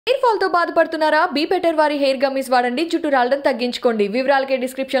Hair fall తో బాధపడుతున్నారా? Be better వారి హెయిర్ గమ్మీస్ వాడండి, జుట్టు రాలడం తగ్గించుకోండి. వివరాలకే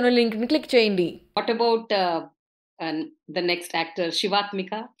డిస్క్రిప్షన్ లింక్ ని క్లిక్ చేయండి. What about the next actor,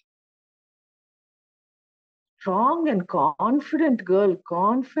 Shivatmika? Strong and confident girl,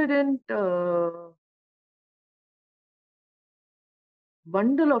 confident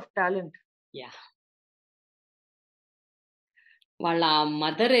bundle of talent. Yeah. వాళ్ళ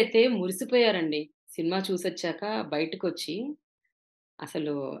మదర్ అయితే మురిసిపోయారండి సినిమా చూసొచ్చాక బయటకు వచ్చి.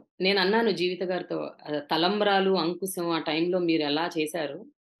 అసలు నేను అన్నాను జీవిత గారితో, తలంబ్రాలు అంకుశం ఆ టైంలో మీరు ఎలా చేశారు,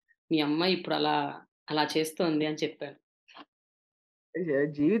 మీ అమ్మాయి ఇప్పుడు అలా అలా చేస్తోంది అని చెప్పాను.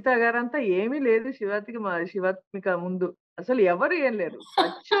 జీవిత గారంతా ఏమీ లేదు శివాత్మిక ముందు అసలు ఎవరు ఏం లేరు.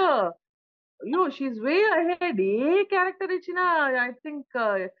 Such she way ahead. A character ఇచ్చినా ఐ థింక్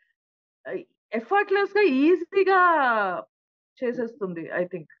ఎఫర్ట్లెస్ గా ఈజీగా చేసేస్తుంది ఐ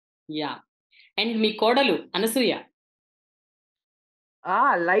థింక్. యా. అండ్ మీ కోడలు అనసూయ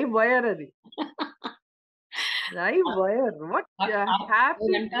లైవ్ వైర్ అది. Live wire. What happy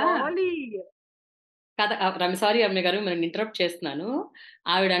jolly. Sorry Ramya గారు, నేను ఇంటరప్ట్ చేస్తున్నాను.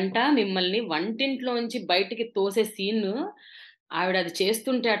 ఆవిడంట మిమ్మల్ని వంటింట్లోంచి బయటికి తోసే సీన్ ఆవిడ అది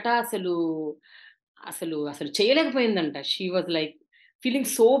చేస్తుంటే అట అసలు అసలు అసలు చేయలేకపోయిందంట. She was like feeling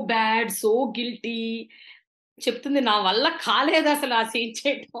so bad, so guilty. చెప్తుంది నా వల్ల కాలేదు అసలు ఆ సీన్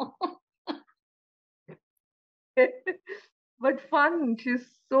చేయటం. But fun. She's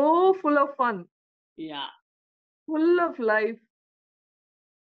so full of fun. Yeah. Full of life.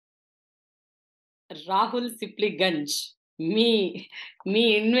 Rahul Sipligunj, me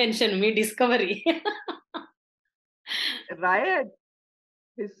invention, me discovery. Right.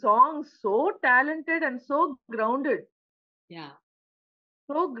 His songs so talented and so grounded. Yeah.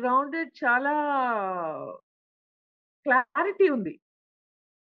 So grounded. Chala clarity undi.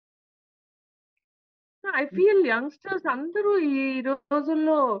 I feel youngsters andaru ee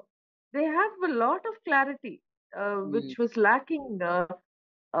రోజుల్లో they have a lot of clarity which was lacking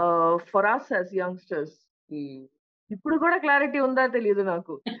for us as youngsters. ఇప్పుడు కూడా clarity ఉందా తెలియదు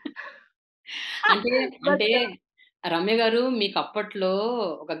నాకు. అంటే రమ్య గారు, మీకు అప్పట్లో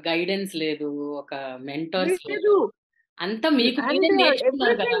ఒక గైడెన్స్ లేదు, ఒక మెంటర్స్ లేదు, అంతా మీకు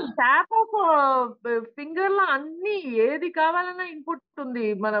నేర్చుకున్నారు కదా. ట్యాప్ ఆఫ్ ఫింగర్ లో అన్ని ఏది కావాలన్నా ఇన్పుట్ ఉంది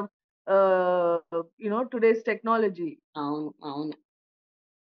మన టుడేస్ టెక్నాలజీ. అవును అవును.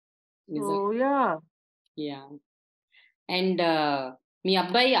 యా. అండ్ మీ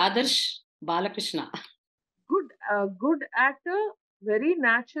అబ్బాయి Adarsh Balakrishna, good actor, very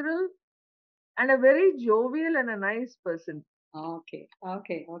natural and a very jovial and a nice person. Okay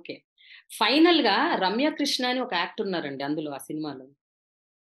okay okay. Final గా రమ్య కృష్ణ అని ఒక యాక్టర్ ఉన్నారండి అందులో, ఆ సినిమాలో.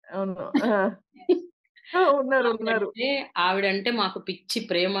 ఉన్నారు. ఆవిడంటే మాకు పిచ్చి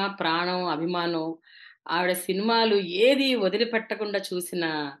ప్రేమ, ప్రాణం, అభిమానం. ఆవిడ సినిమాలు ఏది వదిలిపెట్టకుండా చూసిన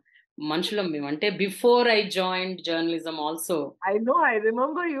మనుషులం మేము. అంటే before I join journalism also. I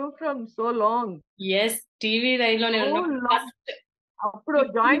remember you from so long. yes, TV రైల్లో నేను ఫస్ట్ అప్పుడు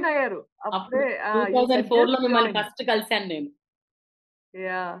జాయిన్ అయ్యారు. అప్పుడే 2004 లో మిమ్మల్ని ఫస్ట్ కలిశాను నేను.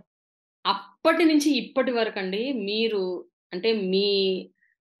 అప్పటి నుంచి ఇప్పటి వరకు అండి, మీరు అంటే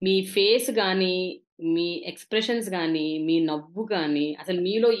మీ ఫేస్ కానీ, మీ ఎక్స్ప్రెషన్స్ కానీ, మీ నవ్వు కానీ, అసలు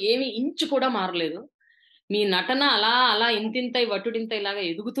మీలో ఏమి ఇంచు కూడా మారలేదు. మీ నటన అలా అలా ఇంతింతై వటుడింత ఇలాగా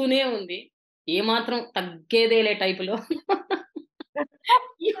ఎదుగుతూనే ఉంది. ఏమాత్రం తగ్గేదేలే టైపులో.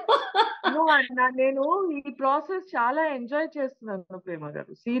 నేను ఈ ప్రాసెస్ చాలా ఎంజాయ్ చేస్తున్నాను ప్రేమ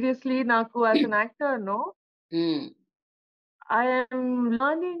గారు. సీరియస్లీ నాకు as an actor no I'm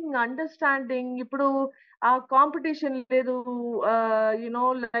learning, understanding. ఇప్పుడు ఆ కాంపిటీషన్ లేదు.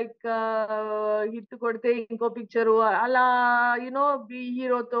 లైక్ హిట్ కొడితే ఇంకో పిక్చరు అలా ఈ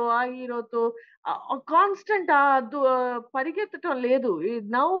హీరోతో ఆ హీరోతో కాన్స్టెంట్ పరిగెత్తటం లేదు.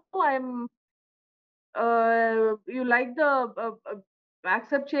 Now I'm you like the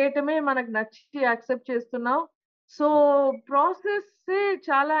accept చేయటమే మనకు నచ్చి యాక్సెప్ట్ చేస్తున్నాం. సో ప్రాసెస్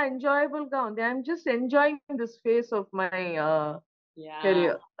చాలా ఎంజాయబుల్ గా ఉంది. I'm just enjoying this face of my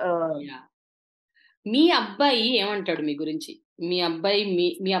career. మీ అబ్బాయి ఏమంటాడు మీ గురించి? మీ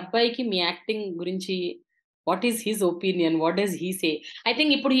అబ్బాయికి మీ యాక్టింగ్ గురించి what is his opinion? What does he say? I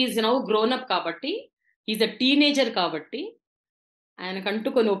think ఇప్పుడు హీఈస్ నౌ గ్రోన్ అప్ కాబట్టి, హీఈస్ అ టీనేజర్ కాబట్టి ఆయనకంటూ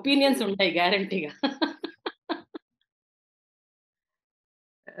కొన్ని ఒపీనియన్స్ ఉంటాయి గ్యారంటీగా.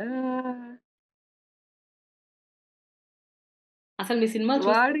 అసలు మీ సినిమా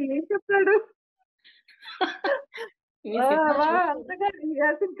వాడు ఏం చెప్తాడు? He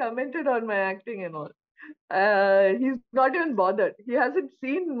hasn't commented on my acting and all. He's not even bothered. He hasn't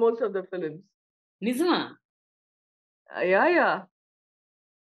seen most of the films. నిజమా? Yeah.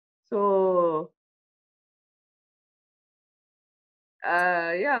 So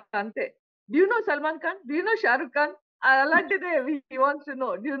యా అంతే. Do you know Salman Khan? Do you know Shahrukh Khan? అలాంటిదే he wants to know.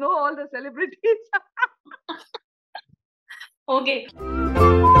 Do you know all the celebrities? Okay.